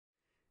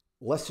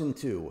Lesson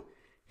 2,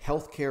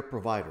 Healthcare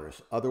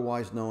Providers,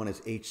 otherwise known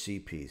as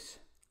HCPs.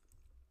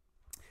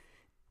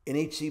 An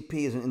HCP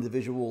is an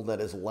individual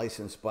that is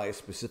licensed by a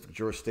specific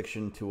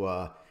jurisdiction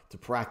to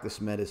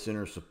practice medicine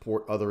or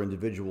support other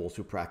individuals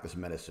who practice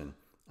medicine.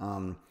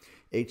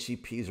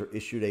 HCPs are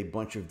issued a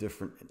bunch of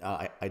different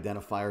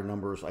identification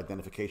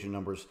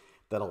numbers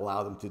that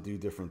allow them to do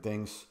different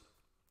things.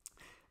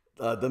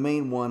 The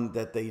main one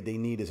that they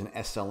need is an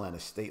SLN, a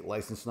state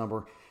license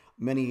number.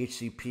 Many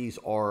HCPs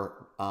are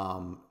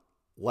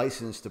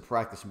licensed to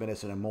practice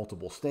medicine in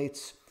multiple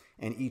states,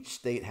 and each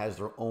state has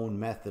their own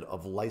method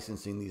of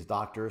licensing these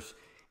doctors,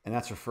 and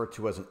that's referred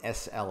to as an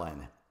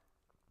SLN.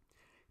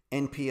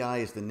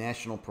 NPI is the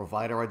National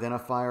Provider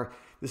Identifier.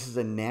 This is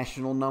a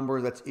national number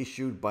that's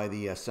issued by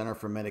the Center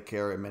for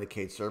Medicare and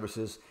Medicaid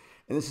Services,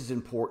 and this is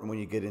important when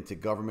you get into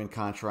government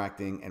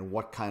contracting and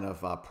what kind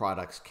of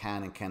products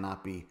can and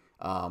cannot be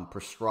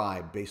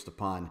prescribed based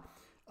upon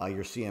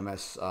your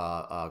CMS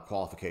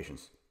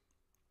qualifications.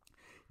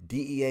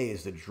 DEA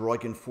is the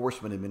Drug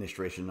Enforcement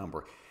Administration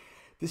number.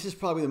 This is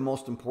probably the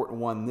most important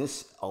one.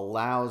 This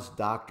allows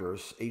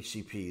doctors,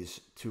 HCPs,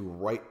 to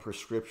write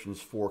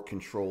prescriptions for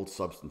controlled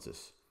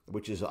substances,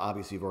 which is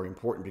obviously very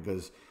important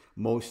because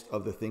most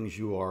of the things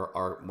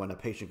when a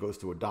patient goes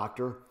to a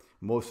doctor,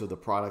 most of the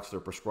products they're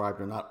prescribed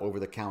are not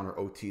over-the-counter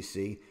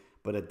OTC,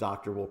 but a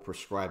doctor will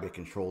prescribe a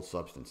controlled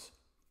substance.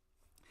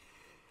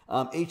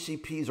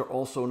 HCPs are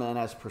also known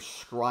as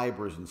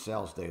prescribers in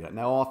sales data.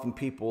 Now, often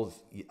people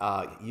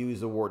use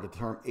the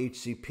term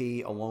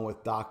HCP along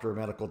with doctor,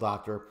 medical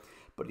doctor,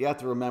 but you have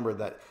to remember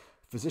that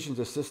physician's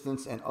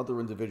assistants and other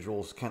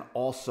individuals can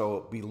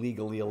also be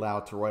legally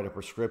allowed to write a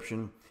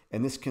prescription,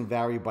 and this can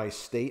vary by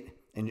state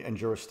and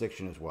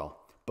jurisdiction as well.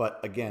 But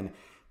again,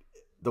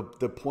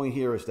 the point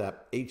here is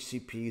that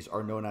HCPs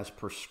are known as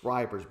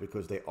prescribers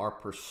because they are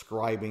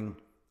prescribing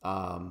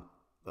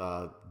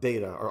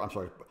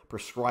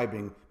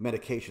prescribing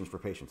medications for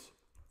patients.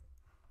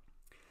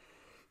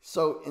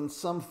 So in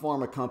some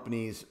pharma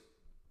companies,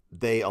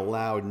 they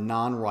allow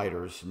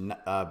non-writers,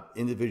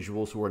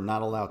 individuals who are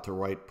not allowed to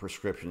write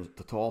prescriptions,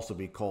 to also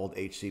be called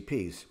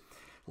HCPs,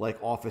 like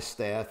office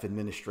staff,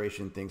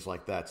 administration, things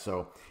like that.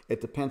 So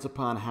it depends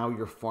upon how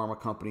your pharma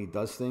company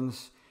does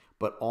things,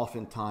 but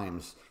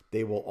oftentimes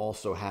they will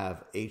also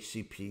have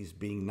HCPs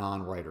being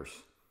non-writers.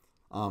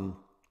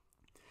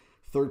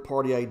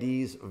 Third-party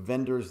IDs,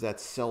 vendors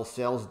that sell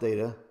sales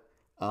data,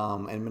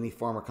 and many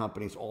pharma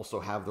companies also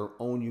have their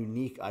own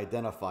unique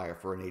identifier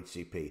for an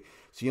HCP.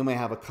 So you may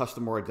have a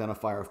customer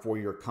identifier for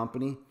your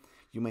company.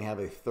 You may have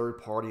a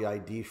third-party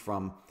ID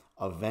from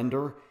a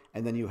vendor,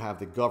 and then you have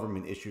the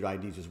government-issued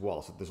IDs as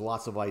well. So there's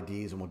lots of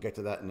IDs, and we'll get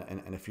to that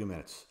in a few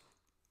minutes.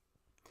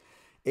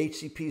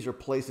 HCPs are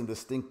placed in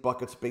distinct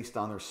buckets based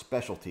on their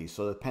specialty.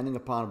 So depending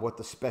upon what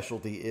the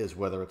specialty is,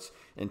 whether it's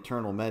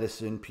internal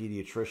medicine,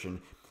 pediatrician,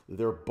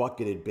 they're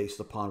bucketed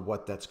based upon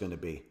what that's going to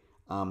be.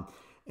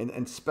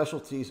 And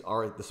specialties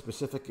are the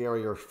specific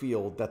area or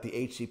field that the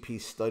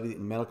HCP studied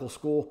in medical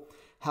school.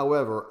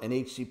 However, an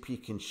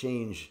HCP can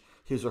change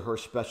his or her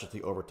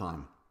specialty over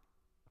time.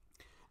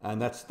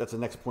 And that's the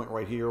next point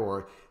right here,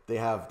 or they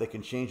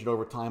can change it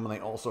over time, and they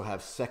also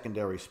have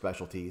secondary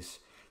specialties.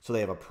 So they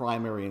have a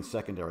primary and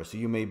secondary. So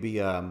you may be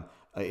a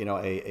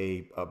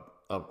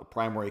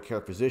primary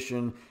care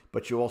physician,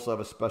 but you also have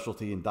a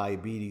specialty in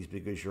diabetes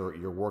because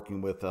you're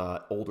working with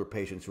older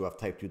patients who have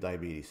type 2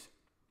 diabetes.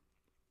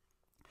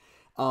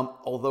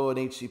 Although an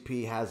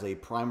HCP has a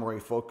primary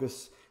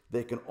focus,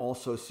 they can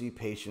also see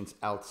patients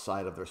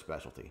outside of their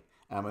specialty.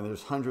 And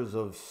there's hundreds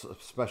of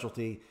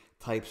specialty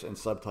types and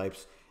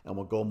subtypes, and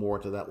we'll go more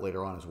into that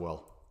later on as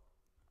well.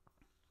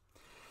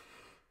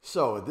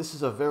 So this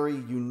is a very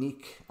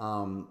unique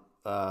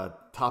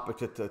topic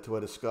to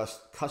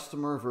discuss,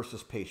 customer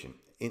versus patient.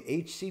 And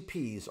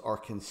HCPs are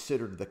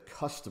considered the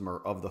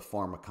customer of the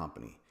pharma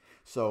company.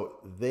 So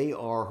they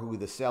are who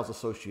the sales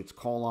associates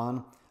call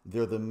on.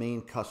 They're the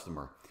main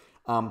customer.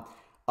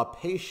 A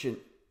patient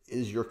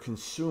is your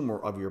consumer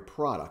of your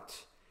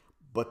product,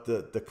 but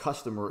the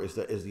customer is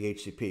the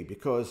HCP,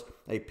 because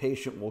a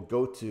patient will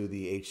go to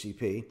the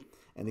HCP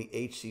and the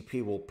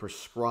HCP will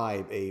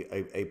prescribe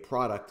a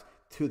product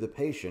to the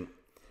patient.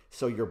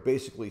 So you're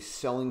basically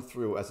selling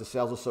through, as a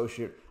sales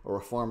associate or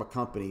a pharma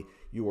company,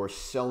 you are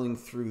selling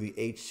through the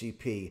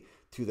HCP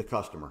to the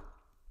customer.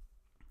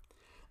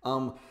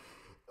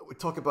 We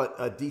talk about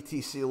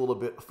DTC a little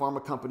bit.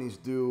 Pharma companies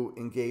do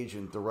engage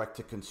in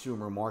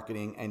direct-to-consumer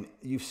marketing, and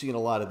you've seen a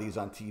lot of these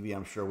on TV,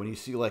 I'm sure. When you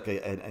see like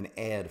an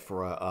ad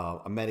for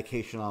a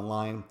medication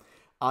online,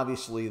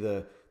 obviously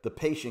the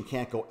patient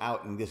can't go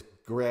out and just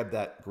grab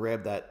that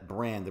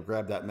brand,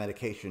 grab that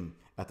medication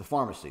at the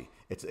pharmacy.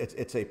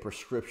 It's a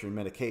prescription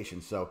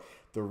medication. So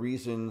the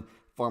reason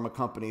pharma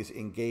companies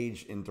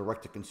engage in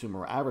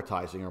direct-to-consumer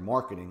advertising or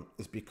marketing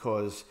is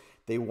because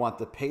they want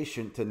the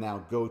patient to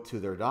now go to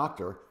their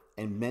doctor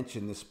and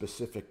mention the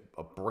specific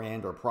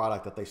brand or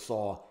product that they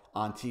saw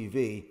on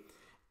TV.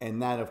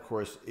 And that, of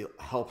course, it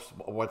helps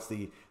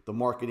the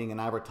marketing and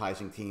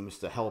advertising teams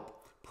to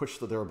help push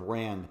their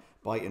brand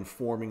by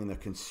informing the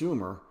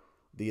consumer,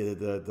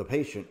 the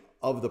patient,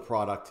 of the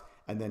product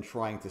and then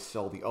trying to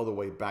sell the other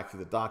way back to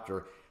the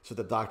doctor, so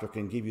the doctor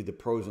can give you the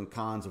pros and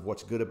cons of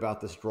what's good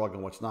about this drug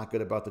and what's not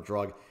good about the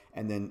drug,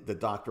 and then the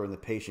doctor and the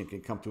patient can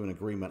come to an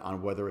agreement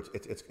on whether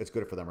it's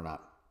good for them or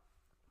not.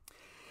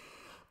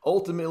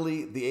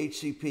 Ultimately, the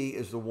HCP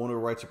is the one who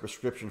writes a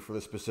prescription for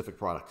the specific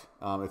product.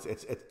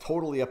 It's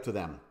totally up to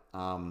them.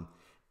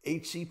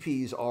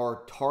 HCPs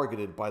are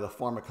targeted by the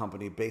pharma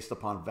company based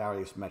upon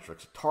various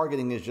metrics.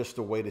 Targeting is just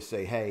a way to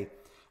say, hey,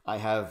 I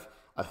have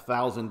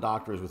 1,000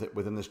 doctors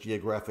within this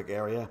geographic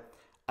area.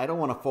 I don't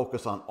want to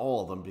focus on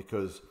all of them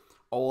because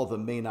all of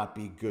them may not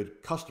be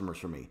good customers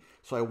for me.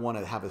 So I want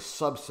to have a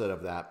subset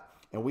of that.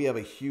 And we have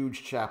a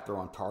huge chapter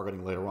on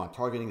targeting later on.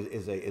 Targeting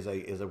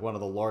is one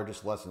of the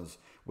largest lessons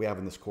we have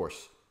in this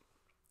course.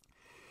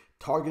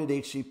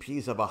 Targeted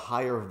HCPs have a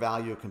higher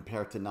value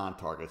compared to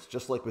non-targets.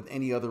 Just like with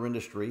any other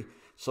industry,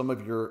 some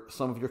of your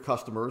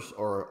customers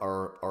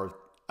are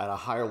at a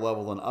higher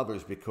level than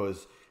others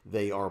because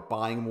they are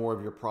buying more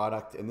of your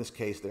product. In this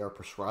case, they are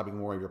prescribing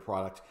more of your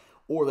product,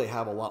 or they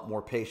have a lot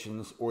more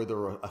patients, or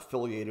they're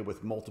affiliated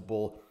with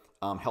multiple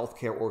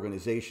healthcare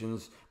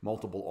organizations,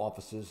 multiple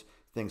offices,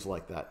 things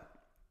like that.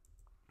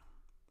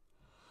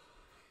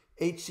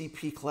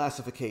 HCP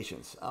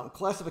classifications.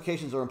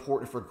 Classifications are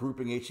important for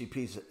grouping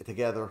HCPs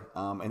together,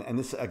 and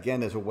this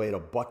again is a way to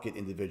bucket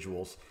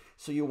individuals.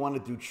 So you want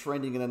to do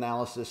trending and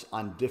analysis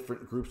on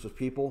different groups of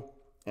people,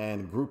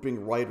 and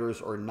grouping writers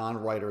or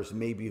non-writers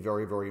may be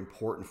very, very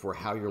important for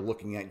how you're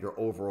looking at your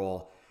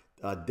overall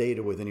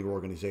data within your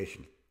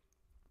organization.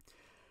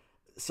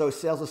 So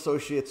sales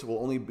associates will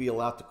only be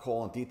allowed to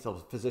call on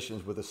detailed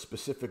physicians with a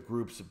specific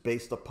groups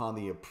based upon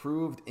the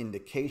approved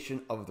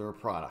indication of their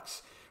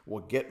products.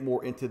 We'll get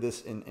more into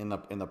this in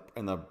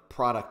the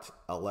product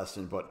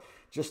lesson, but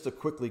just to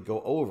quickly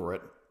go over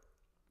it,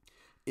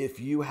 if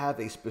you have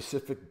a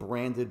specific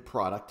branded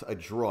product, a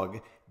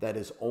drug that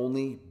has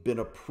only been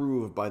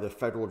approved by the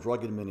Federal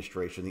Drug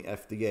Administration, the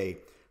FDA,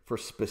 for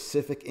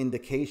specific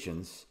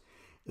indications,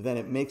 then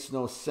it makes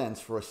no sense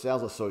for a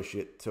sales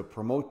associate to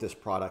promote this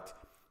product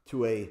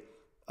to an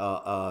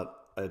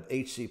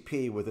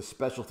HCP with a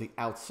specialty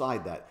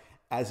outside that.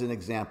 As an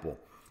example,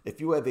 if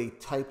you have a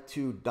type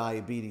 2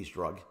 diabetes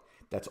drug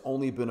that's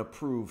only been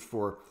approved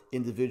for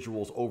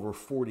individuals over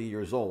 40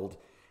 years old,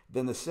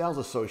 then the sales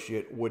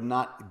associate would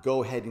not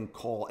go ahead and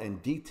call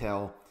and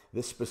detail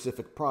this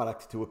specific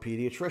product to a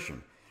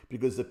pediatrician,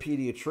 because the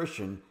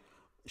pediatrician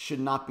should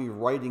not be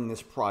writing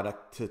this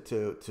product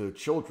to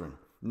children.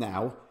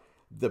 Now,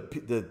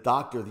 the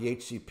doctor, the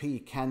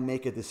HCP, can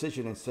make a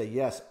decision and say,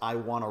 yes, I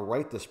want to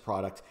write this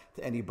product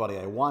to anybody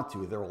I want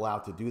to. They're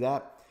allowed to do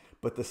that.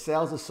 But the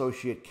sales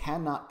associate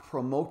cannot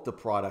promote the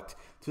product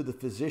to the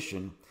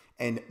physician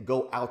and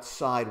go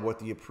outside what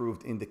the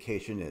approved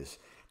indication is.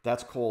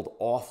 That's called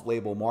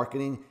off-label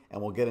marketing,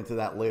 and we'll get into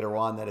that later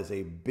on. That is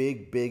a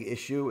big, big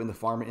issue in the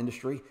pharma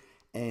industry,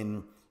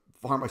 and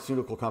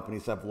pharmaceutical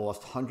companies have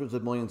lost hundreds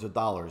of millions of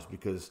dollars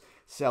because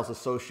sales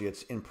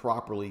associates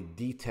improperly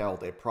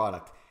detailed a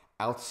product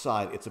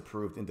outside its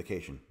approved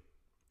indication.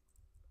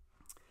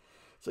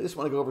 So I just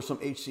want to go over some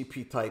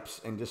HCP types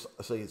and just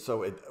say,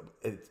 so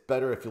it's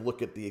better if you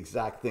look at the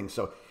exact thing.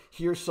 So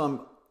here's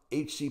some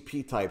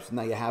HCP types.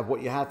 Now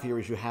what you have here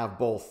is you have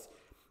both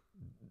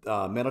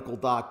medical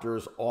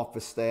doctors,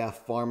 office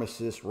staff,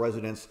 pharmacists,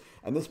 residents,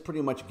 and this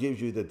pretty much gives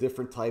you the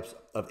different types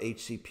of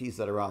HCPs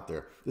that are out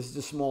there. This is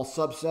a small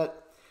subset,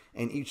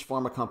 and each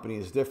pharma company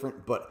is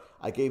different, but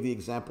I gave the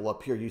example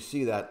up here. You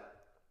see that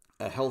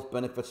a health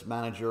benefits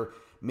manager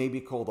may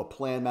be called a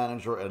plan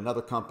manager at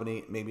another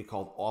company, may be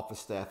called office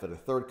staff at a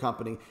third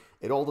company.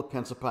 It all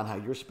depends upon how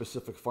your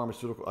specific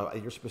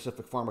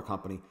pharma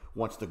company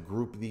wants to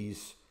group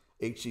these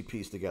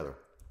HCPs together.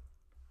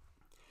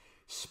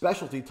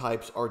 Specialty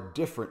types are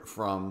different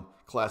from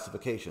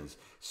classifications.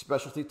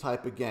 Specialty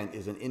type, again,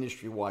 is an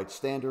industry-wide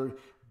standard,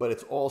 but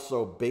it's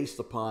also based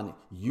upon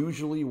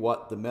usually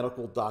what the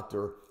medical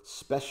doctor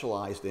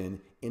specialized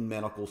in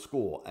medical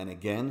school. And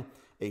again,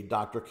 a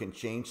doctor can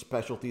change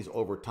specialties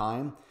over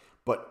time,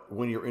 but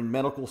when you're in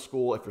medical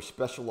school, if you're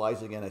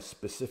specializing in a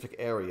specific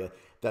area,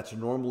 that's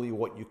normally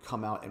what you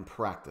come out and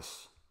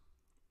practice.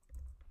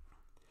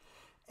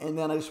 And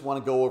then I just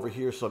want to go over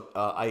here some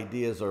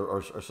ideas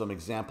or some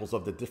examples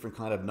of the different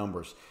kind of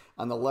numbers.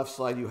 On the left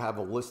side, you have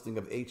a listing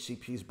of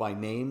HCPs by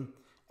name,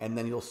 and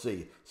then you'll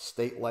see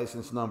state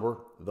license number,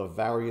 the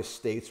various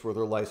states where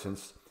they're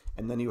licensed,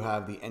 and then you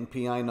have the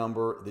NPI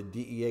number, the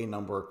DEA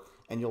number,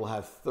 and you'll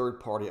have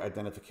third-party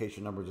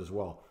identification numbers as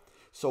well.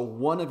 So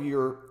one of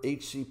your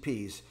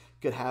HCPs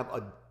could have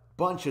a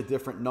bunch of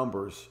different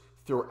numbers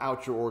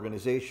throughout your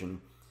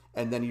organization,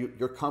 and then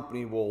your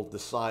company will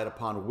decide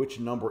upon which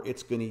number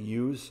it's going to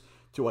use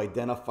to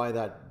identify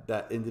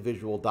that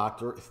individual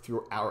doctor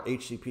through our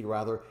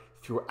HCP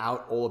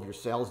throughout all of your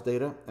sales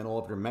data and all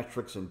of your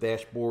metrics and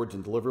dashboards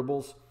and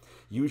deliverables.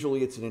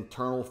 Usually it's an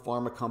internal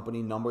pharma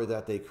company number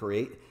that they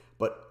create,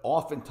 but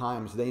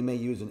oftentimes they may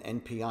use an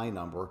NPI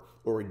number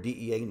or a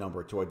DEA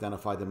number to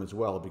identify them as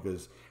well,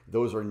 because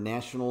those are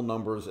national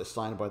numbers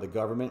assigned by the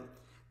government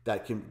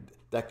that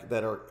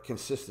that are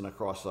consistent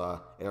across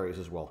areas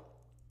as well.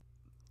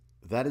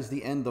 That is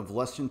the end of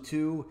lesson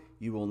 2.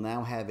 You will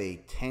now have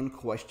a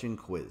 10-question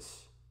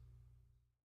quiz.